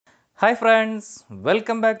Hi friends,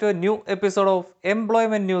 welcome back to a new episode of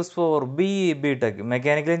Employment News for BE BTech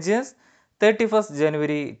Mechanical Engineers 31st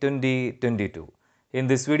January 2022. In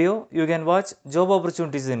this video, you can watch job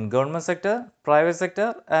opportunities in government sector, private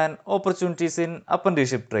sector and opportunities in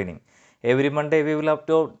apprenticeship training. Every Monday we will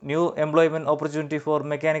upload new employment opportunity for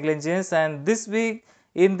mechanical engineers, and this week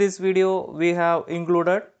in this video we have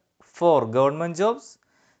included 4 government jobs,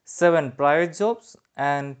 7 private jobs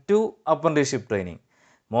and 2 apprenticeship training.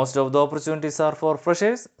 Most of the opportunities are for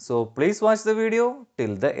freshers, so please watch the video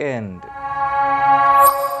till the end.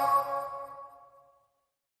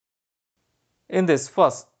 In this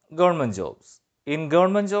first, government jobs. In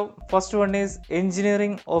government job, first one is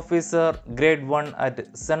Engineering Officer Grade 1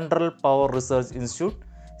 at Central Power Research Institute,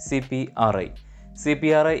 CPRI.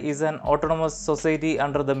 CPRI is an autonomous society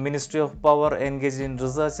under the Ministry of Power engaged in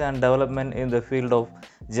research and development in the field of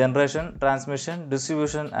generation, transmission,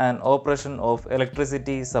 distribution and operation of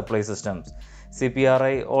electricity supply systems.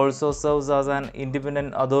 CPRI also serves as an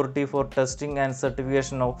independent authority for testing and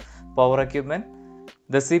certification of power equipment.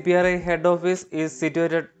 The CPRI head office is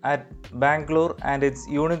situated at Bangalore and its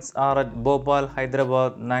units are at Bhopal,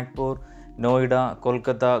 Hyderabad, Nagpur, Noida,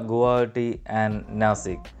 Kolkata, Guwahati and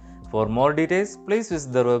Nasik. For more details, please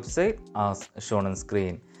visit their website as shown on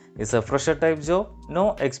screen. It's a fresher type job,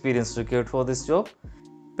 no experience required for this job.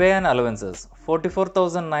 Pay and allowances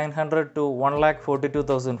 44,900 to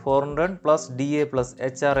 1,42,400 plus DA plus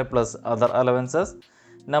HRA plus other allowances.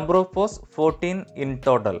 Number of posts 14 in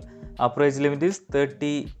total. Upper age limit is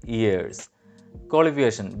 30 years.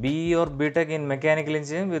 Qualification BE or BTech in mechanical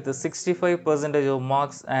engineering with 65% of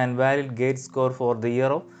marks and valid gate score for the year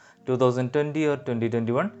of 2020 or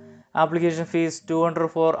 2021. Application fee is 200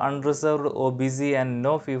 for unreserved OBC and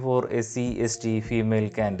no fee for SC, ST female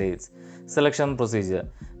candidates. Selection procedure.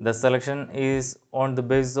 The selection is on the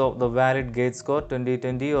basis of the valid gate score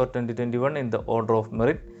 2020 or 2021 in the order of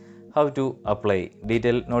merit. How to apply.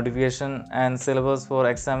 Detailed notification and syllabus for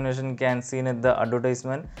examination can seen at the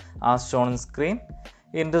advertisement as shown on screen.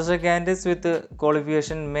 Interested candidates with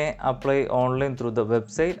qualification may apply online through the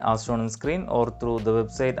website as shown on screen or through the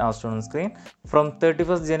website as shown on screen from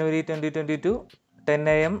 31st January 2022 10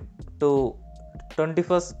 am to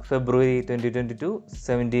 21st February 2022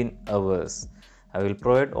 17 hours. I will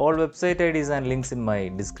provide all website IDs and links in my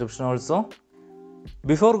description also.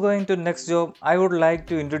 Before going to next job, I would like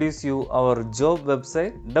to introduce you our job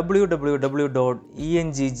website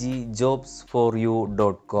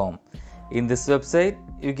www.enggjobsforyou.com. In this website,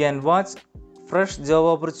 you can watch fresh job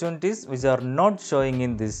opportunities which are not showing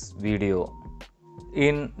in this video.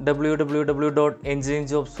 In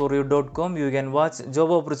www.engineeringjobsforyou.com, you can watch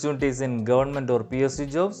job opportunities in government or PSU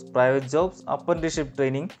jobs, private jobs, apprenticeship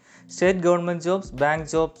training, state government jobs, bank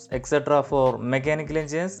jobs, etc. for mechanical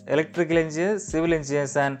engineers, electrical engineers, civil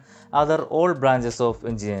engineers and other all branches of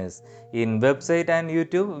engineers. In website and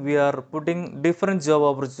YouTube, we are putting different job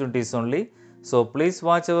opportunities only. So please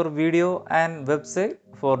watch our video and website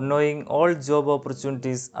for knowing all job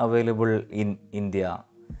opportunities available in India.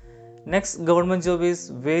 Next government job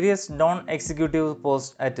is various non-executive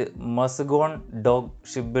posts at Mazagon Dock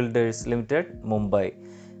Shipbuilders Limited, Mumbai.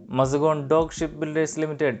 Mazagon Dock Shipbuilders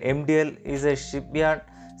Limited (MDL) is a shipyard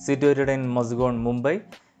situated in Mazagon, Mumbai.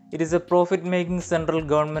 It is a profit-making central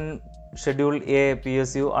government Schedule A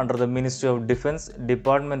PSU under the Ministry of Defence,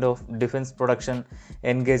 Department of Defence Production,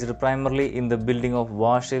 engaged primarily in the building of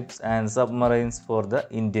warships and submarines for the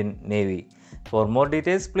Indian Navy. For more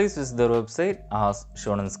details, please visit their website as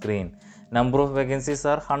shown on screen. Number of vacancies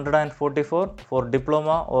are 144 for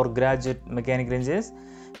diploma or graduate mechanical engineers.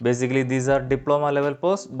 Basically, these are diploma level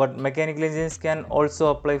posts, but mechanical engineers can also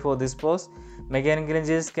apply for this post. Mechanical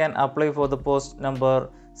engineers can apply for the post number,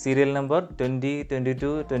 serial number 20,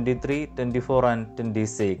 22, 23, 24 and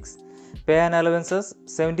 26. Pay and allowances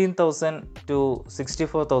 17,000 to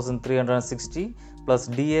 64,360 plus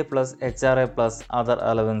DA plus HRA plus other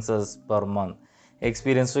allowances per month.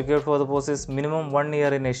 Experience required for the post is minimum 1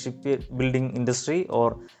 year in a shipbuilding industry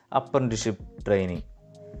or apprenticeship training.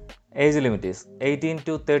 Age limit is 18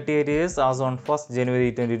 to 38 years as on 1st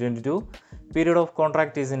January 2022. Period of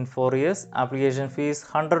contract is in 4 years. Application fee is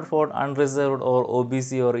 100 for unreserved or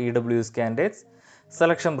OBC or EWS candidates.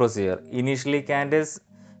 Selection procedure. Initially, candidates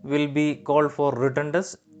will be called for written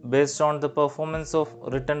test. Based on the performance of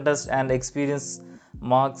written test and experience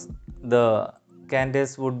marks, the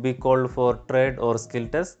candidates would be called for trade or skill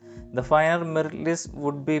test. The final merit list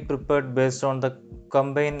would be prepared based on the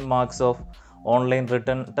combined marks of online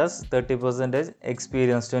written test 30%,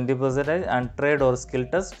 experience 20% and trade or skill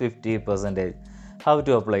test 50%. How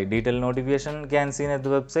to apply? Detailed notification can seen at the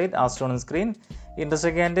website as shown on screen.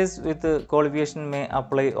 Interested candidates with qualification may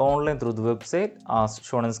apply online through the website as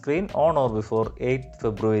shown on screen on or before 8th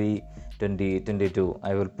February 2022.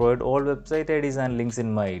 I will provide all website IDs and links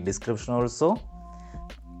in my description also.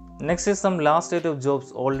 Next is some last date of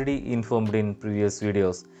jobs already informed in previous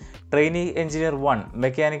videos. Trainee Engineer 1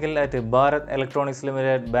 Mechanical at Bharat Electronics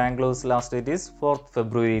Limited, Bangalore's last date is 4th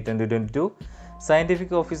February 2022.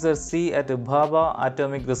 Scientific Officer C at Bhabha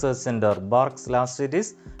Atomic Research Center, BARC's last date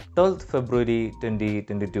is 12th February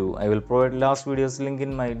 2022. I will provide last video's link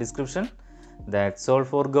in my description. That's all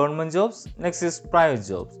for government jobs. Next is private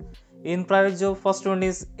jobs. In private job, first one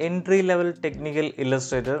is entry-level technical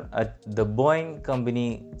illustrator at the BOEING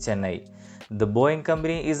company, Chennai. The BOEING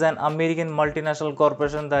company is an American multinational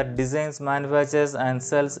corporation that designs, manufactures and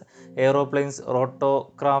sells aeroplanes,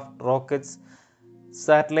 rotorcraft, rockets,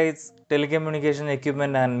 satellites, telecommunication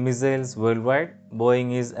equipment and missiles worldwide.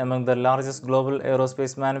 Boeing is among the largest global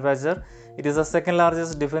aerospace manufacturer. It is the second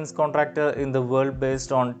largest defense contractor in the world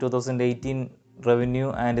based on 2018 revenue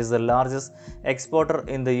and is the largest exporter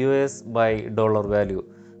in the US by dollar value.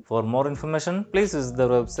 For more information, please visit the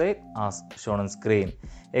website as shown on screen.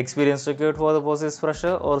 Experience required for the post is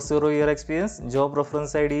fresher or 0-year experience. Job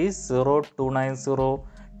reference ID is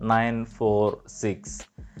 0290946.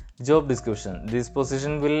 Job description. This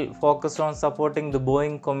position will focus on supporting the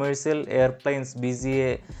Boeing Commercial Airplanes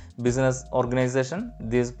BCA business organization.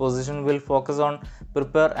 This position will focus on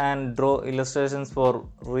prepare and draw illustrations for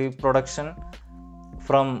reproduction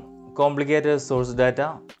from complicated source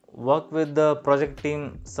data, work with the project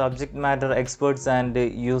team, subject matter experts and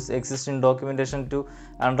use existing documentation to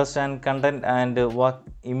understand content and work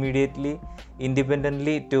immediately,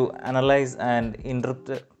 independently to analyze and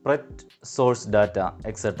interpret source data,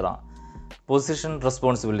 etc. Position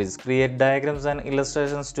responsibilities. Create diagrams and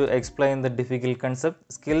illustrations to explain the difficult concept.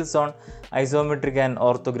 Skills on isometric and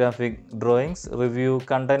orthographic drawings. Review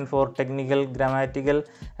content for technical, grammatical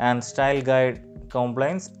and style guide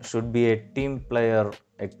compliance. Should be a team player,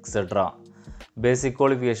 etc. Basic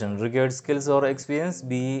qualification. Required skills or experience,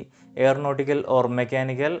 be aeronautical or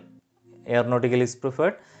mechanical. Aeronautical is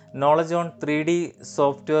preferred. Knowledge on 3D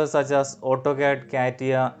software such as AutoCAD,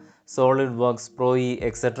 CATIA, SolidWorks, Pro-E,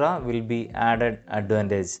 etc. will be added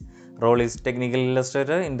advantage. Role is technical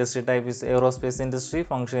illustrator. Industry type is aerospace industry.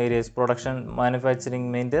 Function area is production, manufacturing,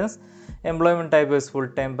 maintenance. Employment type is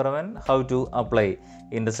full-time permanent. How to apply?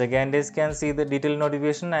 Industry candidates can see the detailed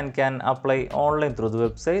notification and can apply online through the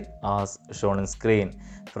website as shown on screen.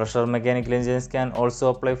 Fresher mechanical engineers can also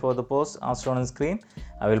apply for the post as shown on screen.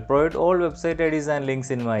 I will provide all website IDs and links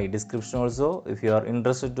in my description also. If you are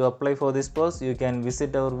interested to apply for this post, you can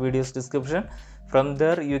visit our video's description. From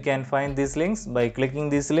there, you can find these links. By clicking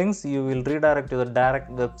these links, you will redirect to the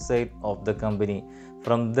direct website of the company.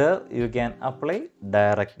 From there, you can apply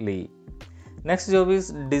directly. Next job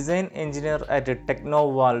is design engineer at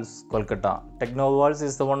TEKNO, KOLKATA. TEKNO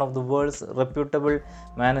is one of the world's reputable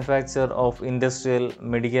manufacturer of industrial,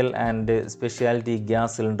 medical and specialty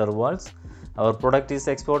gas cylinder valves. Our product is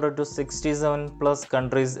exported to 67 plus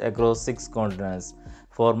countries across 6 continents.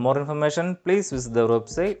 For more information, please visit the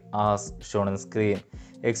website as shown on screen.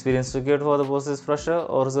 Experience required for the post is fresher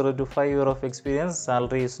or 0 to 5 years of experience.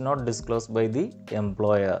 Salary is not disclosed by the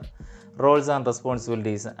employer. Roles and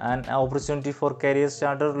responsibilities. An opportunity for career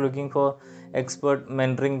starter looking for expert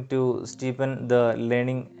mentoring to steepen the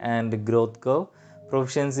learning and growth curve.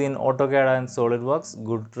 Proficiency in AutoCAD and SolidWorks,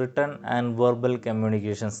 good written and verbal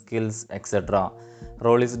communication skills, etc.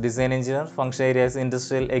 Role is design engineer. Function area is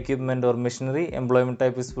industrial equipment or machinery. Employment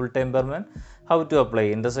type is full-time permanent. How to apply?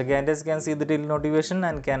 Interested candidates can see the detailed notification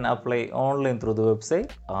and can apply online through the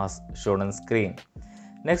website as shown on screen.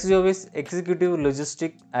 Next job is executive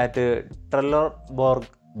logistic at TRELLEBORG,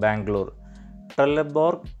 Bangalore.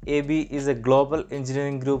 TRELLEBORG AB is a global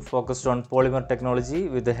engineering group focused on polymer technology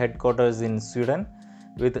with the headquarters in Sweden.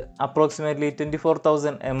 With approximately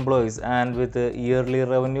 24,000 employees and with a yearly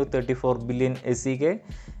revenue 34 billion SEK,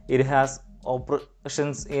 it has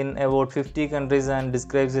operations in about 50 countries and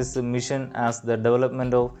describes its mission as the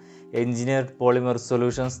development of engineered polymer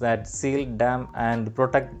solutions that seal, dam and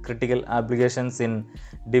protect critical applications in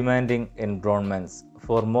demanding environments.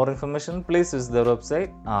 For more information, please visit the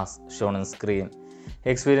website as shown on screen.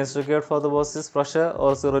 Experience required for the post is fresher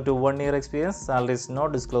or 0 to 1 year experience. Salary is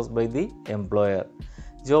not disclosed by the employer.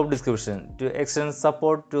 Job description. To extend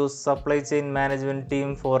support to supply chain management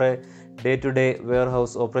team for a day-to-day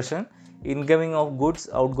warehouse operation, incoming of goods,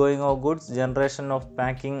 outgoing of goods, generation of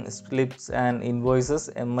packing slips and invoices,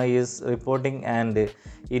 MIS reporting and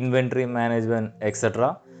inventory management,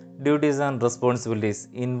 etc. Duties and responsibilities.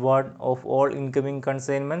 Inward of all incoming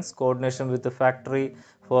consignments, coordination with the factory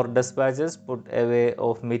for dispatches, put away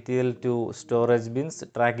of material to storage bins,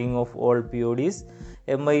 tracking of all PODs,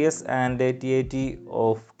 MIS and TAT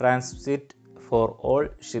of transit for all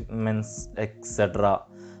shipments, etc.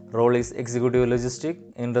 Role is executive logistic.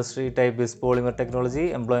 Industry type is polymer technology.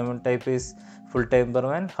 Employment type is full-time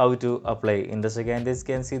permanent. How to apply? Industry candidates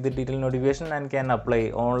can see the detailed notification and can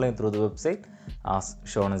apply online through the website as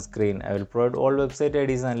shown on screen. I will provide all website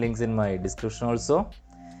IDs and links in my description also.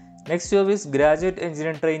 Next job is graduate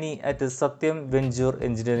engineer trainee at Satyam Venture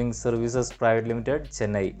Engineering Services Private Limited,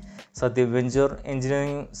 Chennai. Satyam Venture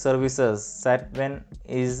Engineering Services (SATVEN)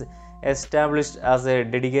 is established as a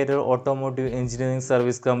dedicated automotive engineering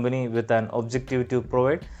service company with an objective to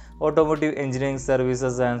provide automotive engineering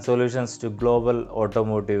services and solutions to global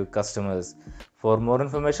automotive customers. For more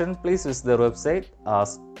information, please visit their website as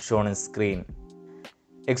shown on screen.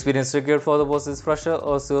 Experience required for the post is fresher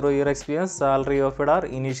or 0-year experience. Salary of FEDAR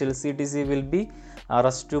initial CTC will be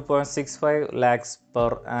Rs 2.65 lakhs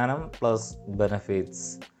per annum plus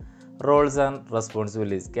benefits. Roles and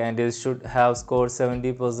responsibilities. Candidates should have scored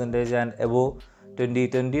 70% and above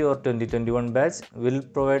 2020 or 2021 batch. Will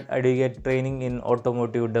provide adequate training in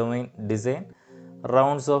automotive domain design.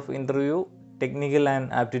 Rounds of interview, technical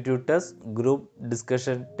and aptitude test, group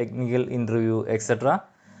discussion, technical interview, etc.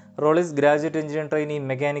 Role is graduate engineer trainee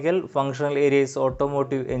mechanical. Functional area is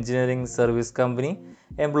automotive engineering service company.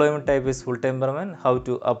 Employment type is full-time permanent. How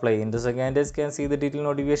to apply? Interested candidates can see the detailed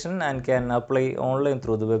notification and can apply online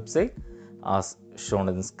through the website as shown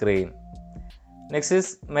on the screen. Next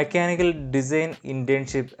is mechanical design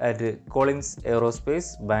internship at Collins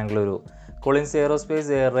Aerospace, Bangalore. Collins Aerospace,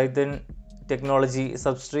 a Raytheon technology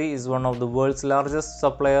subsidiary, is one of the world's largest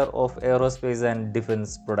supplier of aerospace and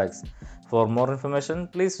defense products. For more information,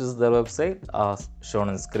 please visit their website as shown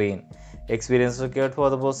on screen. Experience required for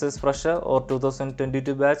the post is fresher or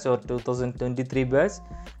 2022 batch or 2023 batch.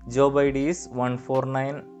 Job ID is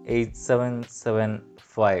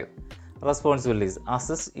 1498775. Responsibilities: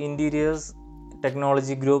 assist interiors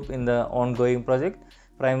technology group in the ongoing project.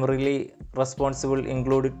 Primarily responsible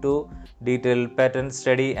included to detailed pattern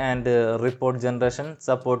study and report generation,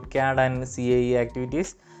 support CAD and CAE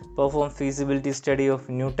activities, perform feasibility study of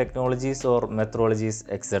new technologies or methodologies,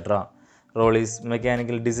 etc. Role is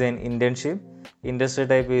mechanical design internship. Industry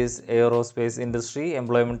type is aerospace industry.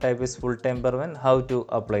 Employment type is full-time permanent. How to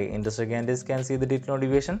apply? Industry candidates can see the detailed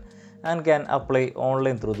notification and can apply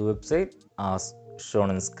online through the website as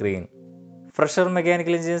shown on screen. Fresher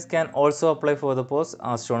mechanical engineers can also apply for the post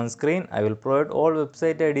as shown on screen. I will provide all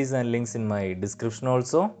website IDs and links in my description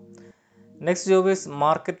also. Next job is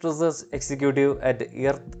market research executive at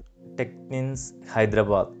Earth Technics,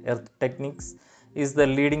 Hyderabad. Earth Technics is the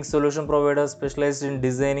leading solution provider specialized in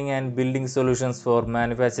designing and building solutions for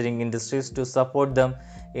manufacturing industries to support them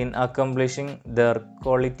in accomplishing their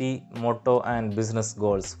quality, motto and business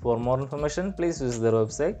goals. For more information, please visit their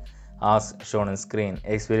website as shown on screen.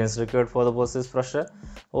 Experience required for the post is fresher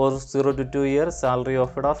or 0 to 2 years. Salary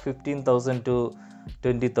offered are 15,000 to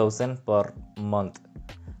 20,000 per month.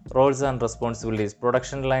 Roles and responsibilities: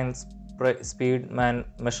 production lines, speed,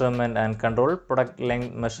 measurement and control, product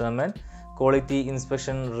length measurement, quality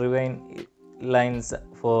inspection, rewind lines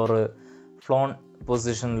for flown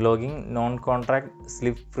position logging, non-contact,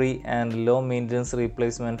 slip-free and low maintenance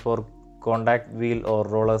replacement for contact wheel or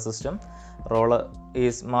roller system. Role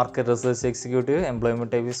is market research executive.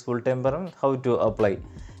 Employment type is full-time permanent. How to apply?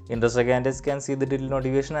 Interested candidates can see the detailed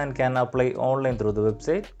notification and can apply online through the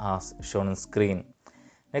website as shown on screen.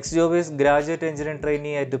 Next job is graduate engineering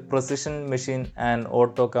trainee at Precision Machine and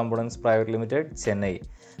Auto Components Private Limited, Chennai.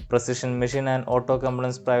 Precision Machine and Auto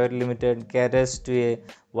Components Private Limited caters to a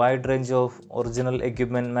wide range of original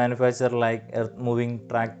equipment manufacturer like earth moving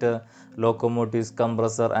tractor, locomotives,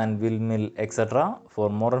 compressor and wheel mill, etc. For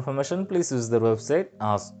more information, please visit their website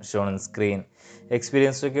as shown on screen.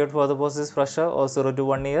 Experience required for the post is fresher or 0 to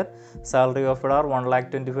 1 year. Salary offered are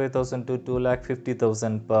 1,25,000 to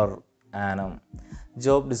 2,50,000 per annum.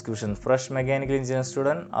 Job description: fresh mechanical engineer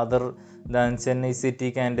student other than Chennai city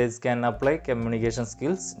candidates can apply. Communication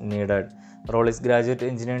skills needed. Role is graduate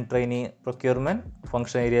engineering trainee procurement.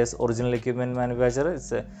 Function areas original equipment manufacturer.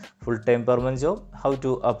 It's a full-time permanent job. How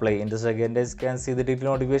to apply? Interested candidates can see the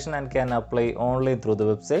detailed notification and can apply online through the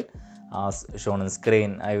website as shown on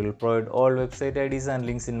screen. I will provide all website IDs and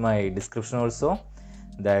links in my description also.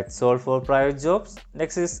 That's all for private jobs.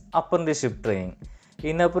 Next is apprenticeship training.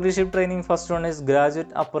 In apprenticeship training, first one is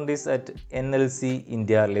graduate apprentice at NLC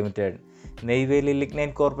India Limited. Neyveli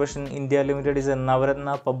Lignite Corporation India Limited is a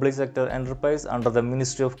Navaratna public sector enterprise under the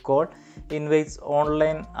Ministry of Code. Invites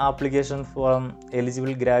online application from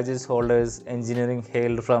eligible graduate holders engineering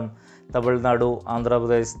hailed from Tamil Nadu, Andhra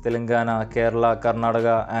Pradesh, Telangana, Kerala,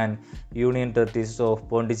 Karnataka and Union Territories of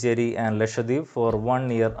Pondicherry and Lakshadweep for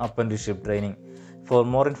 1 year apprenticeship training. For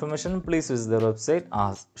more information, please visit their website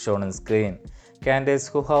as shown on screen. Candidates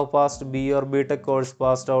who have passed B or BTech course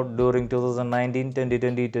passed out during 2019,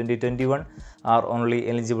 2020, 2021 are only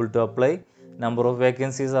eligible to apply. Number of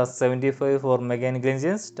vacancies are 75 for mechanical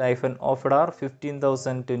engineers. Stipend offered are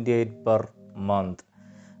 15,028 per month.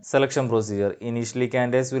 Selection procedure. Initially,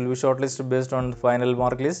 candidates will be shortlisted based on the final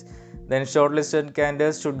mark list. Then, shortlisted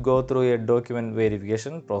candidates should go through a document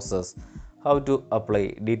verification process. How to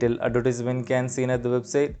apply? Detailed advertisement can be seen at the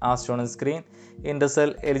website as shown on screen. In the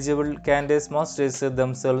cell, eligible candidates must register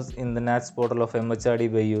themselves in the NATS portal of MHRD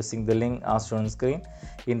by using the link as shown on screen.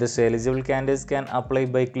 Industry eligible candidates can apply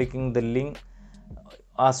by clicking the link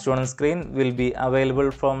as shown on screen. Will be available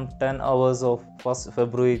from 10 hours of 1st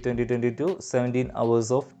February 2022, 17 hours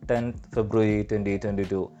of 10th February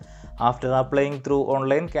 2022. After applying through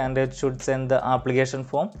online, candidates should send the application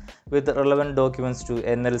form with relevant documents to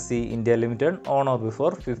NLC India Limited on or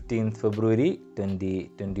before 15th February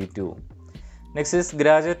 2022. Next is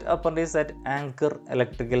Graduate Apprentice at Anchor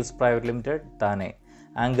Electricals Private Limited, THANE.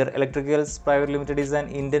 Anchor Electricals Private Limited is an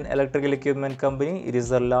Indian electrical equipment company. It is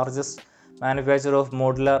the largest manufacturer of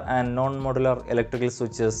modular and non-modular electrical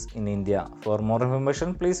switches in India. For more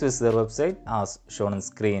information, please visit their website as shown on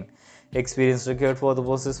screen. Experience required for the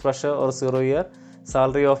post is fresher or 0 year.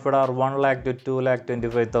 Salary offered are 1 lakh to 2 lakh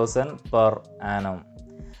 25,000 per annum.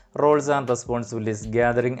 Roles and responsibilities: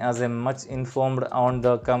 gathering as a much informed on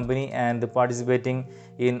the company and participating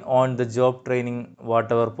in on the job training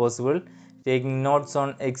whatever possible, taking notes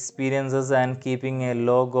on experiences and keeping a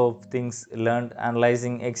log of things learned,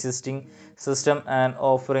 analyzing existing system and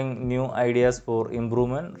offering new ideas for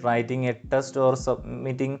improvement, writing a test or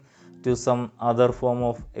submitting to some other form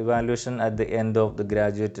of evaluation at the end of the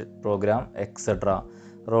graduate program, etc.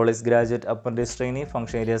 Role is graduate apprentice trainee.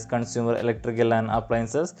 Function areas: consumer, electrical and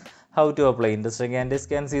appliances. How to apply? Industry candidates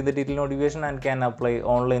can see the detailed notification and can apply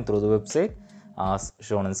online through the website as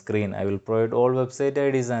shown on screen. I will provide all website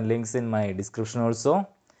IDs and links in my description also.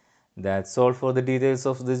 That's all for the details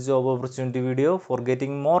of this job opportunity video. For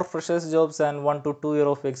getting more freshers jobs and 1 to 2 year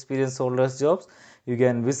of experience holders jobs, you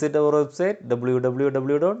can visit our website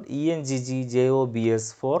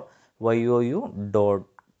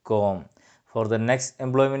www.enggj4you.com. For the next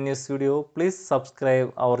employment news video, please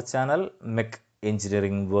subscribe our channel MECH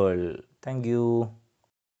Engineering World. Thank you.